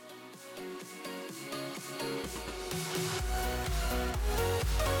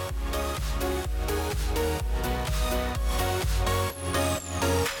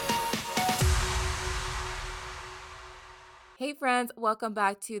friends. Welcome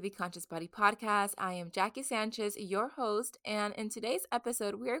back to the Conscious Body Podcast. I am Jackie Sanchez, your host. And in today's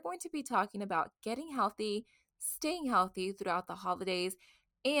episode, we are going to be talking about getting healthy, staying healthy throughout the holidays,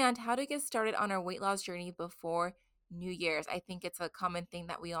 and how to get started on our weight loss journey before New Year's. I think it's a common thing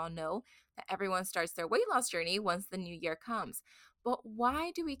that we all know that everyone starts their weight loss journey once the new year comes. But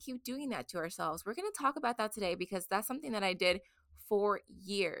why do we keep doing that to ourselves? We're going to talk about that today because that's something that I did for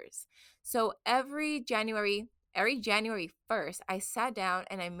years. So every January 1st, I sat down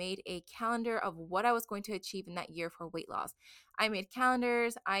and I made a calendar of what I was going to achieve in that year for weight loss. I made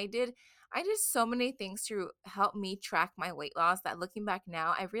calendars. I did so many things to help me track my weight loss that looking back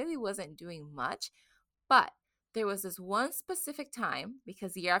now, I really wasn't doing much. But there was this one specific time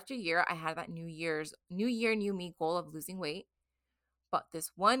because year after year, I had that new year, new me goal of losing weight. But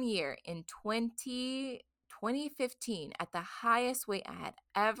this one year in 2015, at the highest weight I had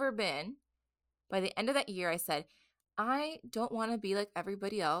ever been, by the end of that year, I said, I don't want to be like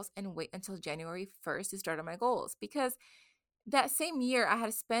everybody else and wait until January 1st to start on my goals. Because that same year, I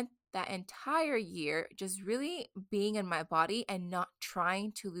had spent that entire year just really being in my body and not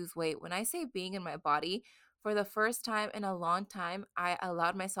trying to lose weight. When I say being in my body, for the first time in a long time, I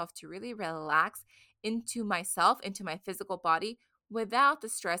allowed myself to really relax into myself, into my physical body, without the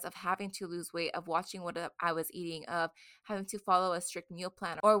stress of having to lose weight, of watching what I was eating, of having to follow a strict meal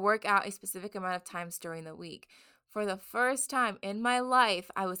plan or work out a specific amount of times during the week. For the first time in my life,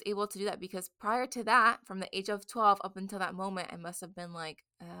 I was able to do that because prior to that, from the age of 12 up until that moment, I must have been like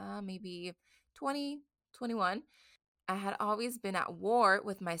maybe 20, 21. I had always been at war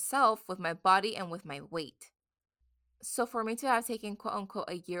with myself, with my body, and with my weight. So for me to have taken quote unquote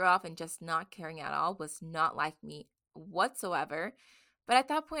a year off and just not caring at all was not like me whatsoever. But at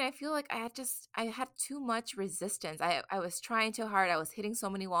that point, I feel like I had too much resistance. I was trying too hard. I was hitting so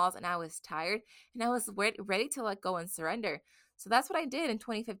many walls and I was tired and I was ready to let go and surrender. So that's what I did in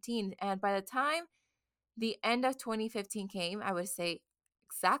 2015. And by the time the end of 2015 came, I would say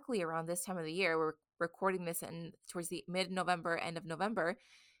exactly around this time of the year, we're recording this in towards the mid-November, end of November,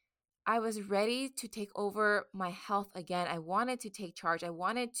 I was ready to take over my health again. I wanted to take charge. I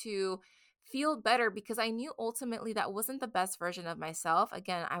wanted to feel better because I knew ultimately that wasn't the best version of myself.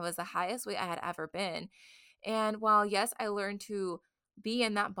 Again, I was the highest weight I had ever been. And while, yes, I learned to be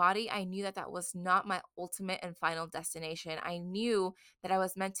in that body, I knew that that was not my ultimate and final destination. I knew that I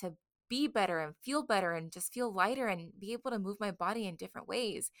was meant to be better and feel better and just feel lighter and be able to move my body in different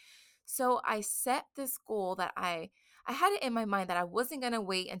ways. So I set this goal that I had it in my mind that I wasn't going to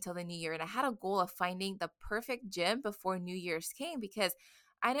wait until the new year. And I had a goal of finding the perfect gym before New Year's came because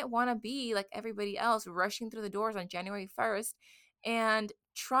I didn't want to be like everybody else rushing through the doors on January 1st and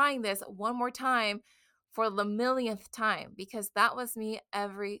trying this one more time for the millionth time, because that was me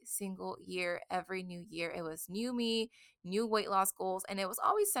every single year, every new year. It was new me, new weight loss goals, and it was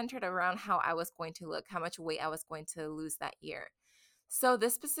always centered around how I was going to look, how much weight I was going to lose that year. So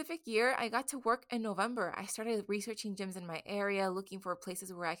this specific year, I got to work in November. I started researching gyms in my area, looking for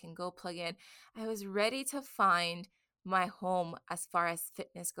places where I can go plug in. I was ready to find my home as far as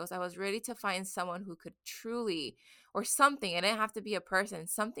fitness goes. I was ready to find someone who could truly, or something, it didn't have to be a person,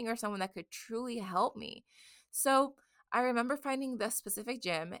 something or someone that could truly help me. So I remember finding this specific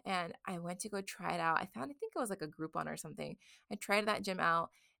gym and I went to go try it out. I think it was like a Groupon or something. I tried that gym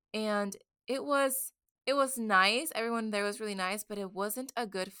out and it was it was nice. Everyone there was really nice, but it wasn't a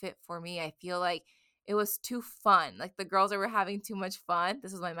good fit for me. I feel like it was too fun. Like the girls were having too much fun.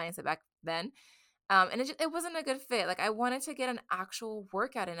 This was my mindset back then. And it wasn't a good fit. Like I wanted to get an actual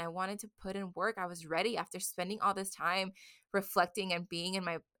workout and I wanted to put in work. I was ready after spending all this time reflecting and being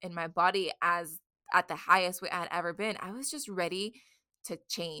in my body as at the highest weight I had ever been. I was just ready to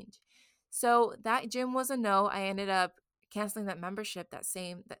change. So that gym was a no. I ended up canceling that membership that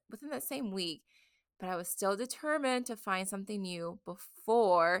within that same week, but I was still determined to find something new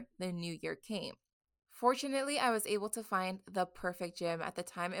before the new year came. Fortunately, I was able to find the perfect gym. At the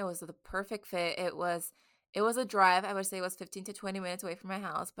time, it was the perfect fit. It was a drive. I would say it was 15 to 20 minutes away from my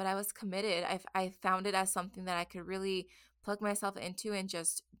house, but I was committed. I found it as something that I could really plug myself into and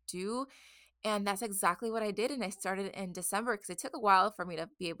just do. And that's exactly what I did. And I started in December because it took a while for me to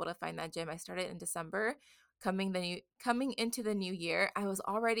be able to find that gym. I started in December, coming into the new year. I was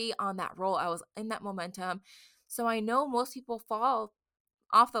already on that roll. I was in that momentum. So I know most people fall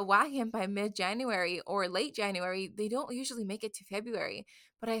off the wagon by mid-January or late January. They don't usually make it to February.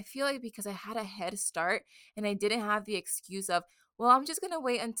 But I feel like because I had a head start and I didn't have the excuse of, well, I'm just going to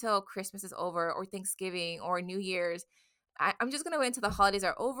wait until Christmas is over or Thanksgiving or New Year's. I'm just going to wait until the holidays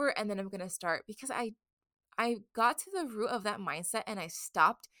are over and then I'm going to start, because I got to the root of that mindset and I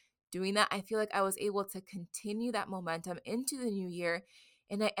stopped doing that, I feel like I was able to continue that momentum into the new year.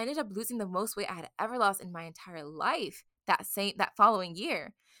 And I ended up losing the most weight I had ever lost in my entire life that following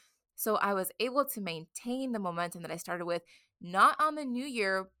year. So I was able to maintain the momentum that I started with, not on the new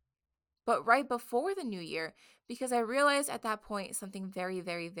year, but right before the new year, because I realized at that point something very,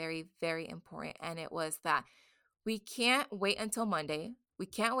 very, very, very important. And it was that we can't wait until Monday. We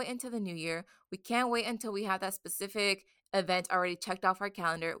can't wait until the new year. We can't wait until we have that specific event already checked off our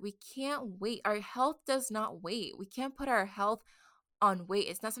calendar. We can't wait. Our health does not wait. We can't put our health on wait.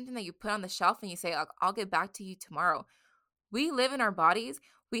 It's not something that you put on the shelf and you say, I'll get back to you tomorrow. We live in our bodies.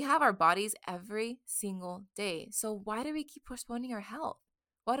 We have our bodies every single day. So why do we keep postponing our health?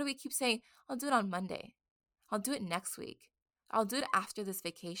 Why do we keep saying, I'll do it on Monday? I'll do it next week. I'll do it after this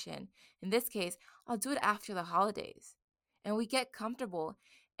vacation. In this case, I'll do it after the holidays. And we get comfortable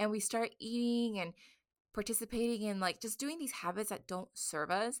and we start eating and participating in like just doing these habits that don't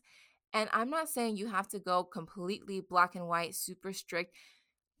serve us. And I'm not saying you have to go completely black and white, super strict.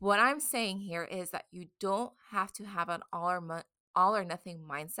 What I'm saying here is that you don't have to have an all or nothing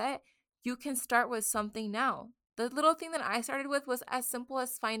mindset. You can start with something now. The little thing that I started with was as simple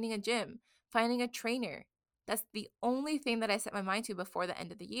as finding a gym, finding a trainer. That's the only thing that I set my mind to before the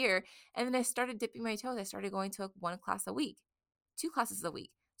end of the year. And then I started dipping my toes. I started going to one class a week, two classes a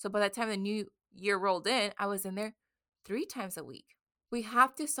week. So by the time the new year rolled in, I was in there 3 times a week. We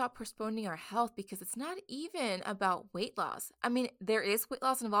have to stop postponing our health because it's not even about weight loss. I mean, there is weight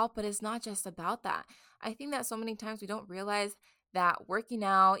loss involved, but it's not just about that. I think that so many times we don't realize that working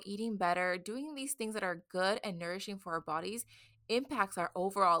out, eating better, doing these things that are good and nourishing for our bodies impacts our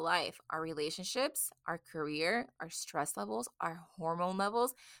overall life, our relationships, our career, our stress levels, our hormone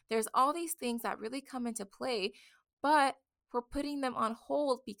levels. There's all these things that really come into play, but we're putting them on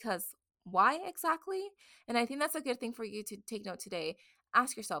hold because why exactly? And I think that's a good thing for you to take note today.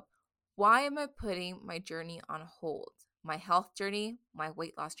 Ask yourself, why am I putting my journey on hold? My health journey, my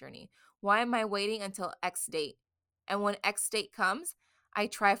weight loss journey. Why am I waiting until X date? And when X date comes, I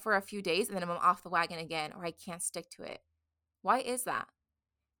try for a few days and then I'm off the wagon again, or I can't stick to it. Why is that?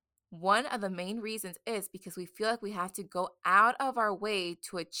 One of the main reasons is because we feel like we have to go out of our way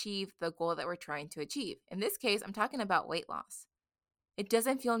to achieve the goal that we're trying to achieve. In this case, I'm talking about weight loss. It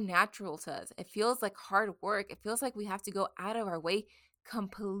doesn't feel natural to us. It feels like hard work. It feels like we have to go out of our way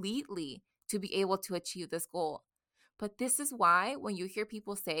completely to be able to achieve this goal. But this is why when you hear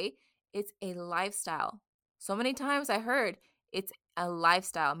people say it's a lifestyle, so many times I heard it's a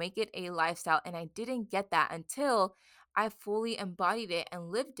lifestyle, make it a lifestyle. And I didn't get that until I fully embodied it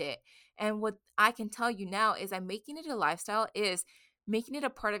and lived it. And what I can tell you now is I'm making it a lifestyle is making it a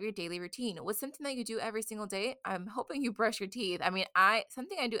part of your daily routine. What's something that you do every single day? I'm hoping you brush your teeth. I mean,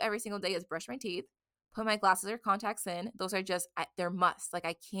 something I do every single day is brush my teeth, put my glasses or contacts in. Those are just they're must. Like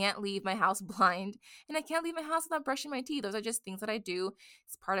I can't leave my house blind and I can't leave my house without brushing my teeth. Those are just things that I do.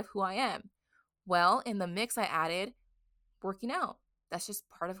 It's part of who I am. Well, in the mix I added working out. That's just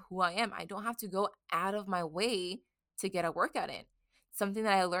part of who I am. I don't have to go out of my way to get a workout in. Something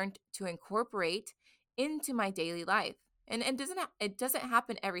that I learned to incorporate into my daily life. And it doesn't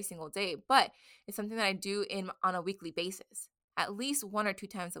happen every single day, but it's something that I do on a weekly basis, at least 1 or 2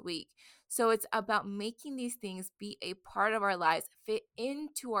 times a week. So it's about making these things be a part of our lives, fit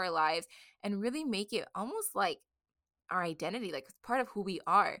into our lives, and really make it almost like our identity, like it's part of who we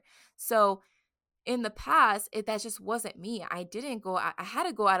are. So in the past, that just wasn't me. I had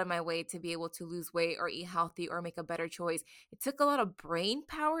to go out of my way to be able to lose weight or eat healthy or make a better choice. It took a lot of brain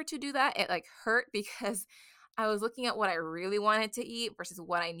power to do that. It like hurt because I was looking at what I really wanted to eat versus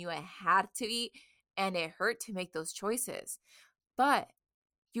what I knew I had to eat. And it hurt to make those choices. But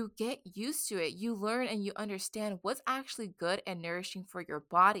you get used to it. You learn and you understand what's actually good and nourishing for your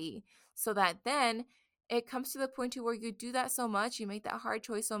body so that then it comes to the point to where you do that so much, you make that hard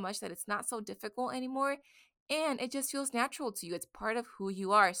choice so much that it's not so difficult anymore and it just feels natural to you. It's part of who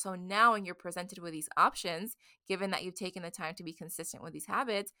you are. So now when you're presented with these options, given that you've taken the time to be consistent with these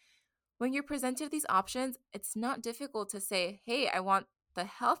habits, when you're presented these options, it's not difficult to say, "Hey, I want the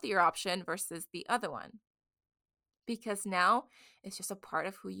healthier option versus the other one." Because now it's just a part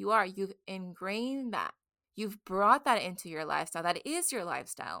of who you are. You've ingrained that. You've brought that into your lifestyle. That is your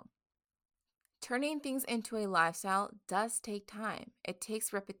lifestyle. Turning things into a lifestyle does take time. It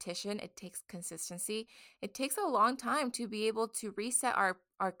takes repetition, it takes consistency. It takes a long time to be able to reset our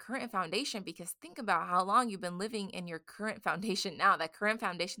current foundation because think about how long you've been living in your current foundation now, that current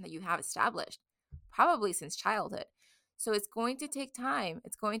foundation that you have established, probably since childhood. So it's going to take time,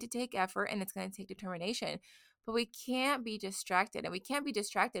 it's going to take effort, and it's going to take determination. But we can't be distracted, and we can't be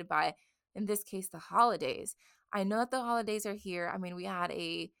distracted by, in this case, the holidays. I know that the holidays are here. I mean, we had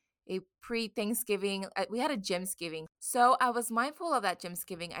a a pre-Thanksgiving, we had a Gymsgiving. So I was mindful of that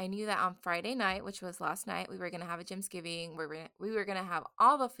Gymsgiving. I knew that on Friday night, which was last night, we were going to have a Gymsgiving. We were going to have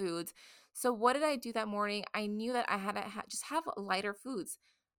all the foods. So what did I do that morning? I knew that I had to just have lighter foods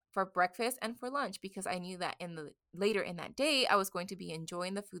for breakfast and for lunch, because I knew that later in that day I was going to be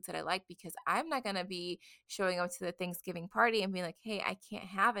enjoying the foods that I like, because I'm not going to be showing up to the Thanksgiving party and being like, hey, I can't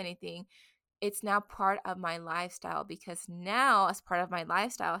have anything. It's now part of my lifestyle, because now, as part of my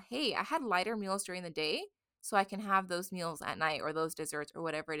lifestyle, hey, I had lighter meals during the day so I can have those meals at night, or those desserts, or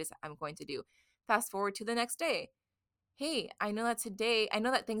whatever it is I'm going to do. Fast forward to the next day. Hey, I know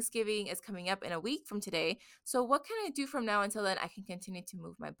that Thanksgiving is coming up in a week from today. So what can I do from now until then? I can continue to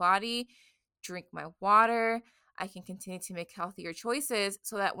move my body, drink my water. I can continue to make healthier choices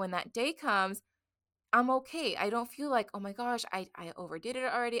so that when that day comes, I'm okay. I don't feel like, oh my gosh, I overdid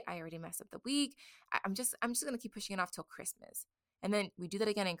it already. I already messed up the week. I'm just gonna keep pushing it off till Christmas. And then we do that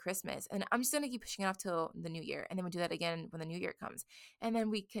again in Christmas. And I'm just gonna keep pushing it off till the new year. And then we do that again when the new year comes. And then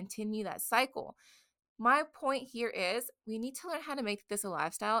we continue that cycle. My point here is we need to learn how to make this a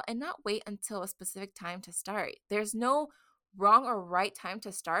lifestyle and not wait until a specific time to start. There's no wrong or right time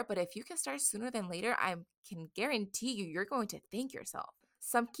to start, but if you can start sooner than later, I can guarantee you're going to thank yourself.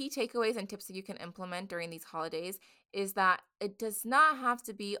 Some key takeaways and tips that you can implement during these holidays is that it does not have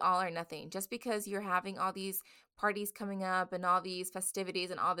to be all or nothing. Just because you're having all these parties coming up and all these festivities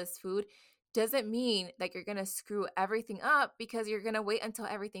and all this food doesn't mean that you're going to screw everything up because you're going to wait until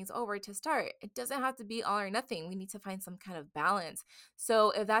everything's over to start. It doesn't have to be all or nothing. We need to find some kind of balance.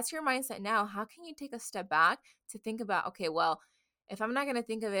 So if that's your mindset now, how can you take a step back to think about, okay, well, if I'm not going to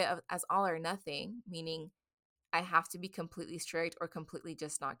think of it as all or nothing, meaning I have to be completely strict or completely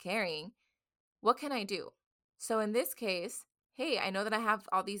just not caring, what can I do? So in this case, hey, I know that I have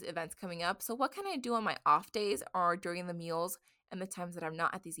all these events coming up. So what can I do on my off days or during the meals and the times that I'm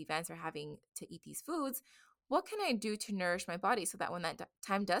not at these events or having to eat these foods? What can I do to nourish my body so that when that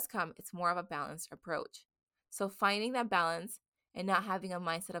time does come, it's more of a balanced approach? So finding that balance and not having a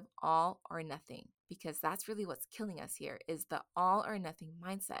mindset of all or nothing, because that's really what's killing us here, is the all or nothing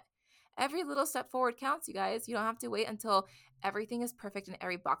mindset. Every little step forward counts, you guys. You don't have to wait until everything is perfect and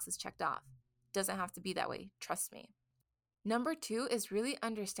every box is checked off. It doesn't have to be that way. Trust me. Number two is really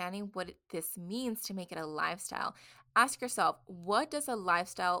understanding what this means to make it a lifestyle. Ask yourself, what does a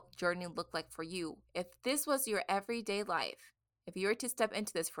lifestyle journey look like for you? If this was your everyday life, if you were to step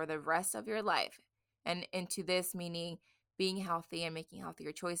into this for the rest of your life, and into this meaning being healthy and making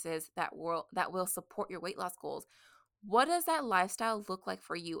healthier choices that will support your weight loss goals, what does that lifestyle look like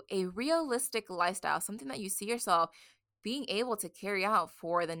for you? A realistic lifestyle, something that you see yourself being able to carry out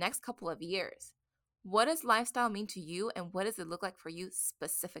for the next couple of years. What does lifestyle mean to you, and what does it look like for you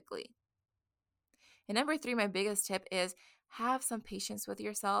specifically? And number three, my biggest tip is have some patience with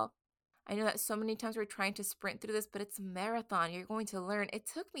yourself. I know that so many times we're trying to sprint through this, but it's a marathon. You're going to learn. It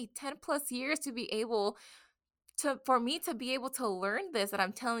took me 10 plus years to be able for me to be able to learn this that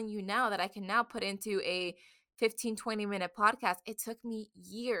I'm telling you now, that I can now put into a 15-20 minute podcast. It took me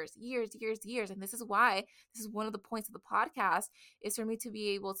years. And this is one of the points of the podcast, is for me to be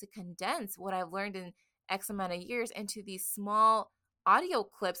able to condense what I've learned in X amount of years into these small audio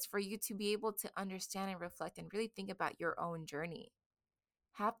clips for you to be able to understand and reflect and really think about your own journey.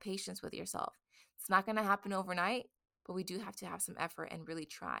 Have patience with yourself. It's not going to happen overnight, but we do have to have some effort and really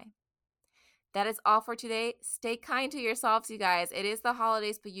try. That is all for today. Stay kind to yourselves, you guys. It is the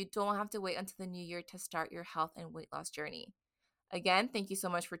holidays, but you don't have to wait until the new year to start your health and weight loss journey. Again, thank you so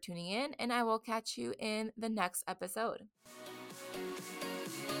much for tuning in, and I will catch you in the next episode.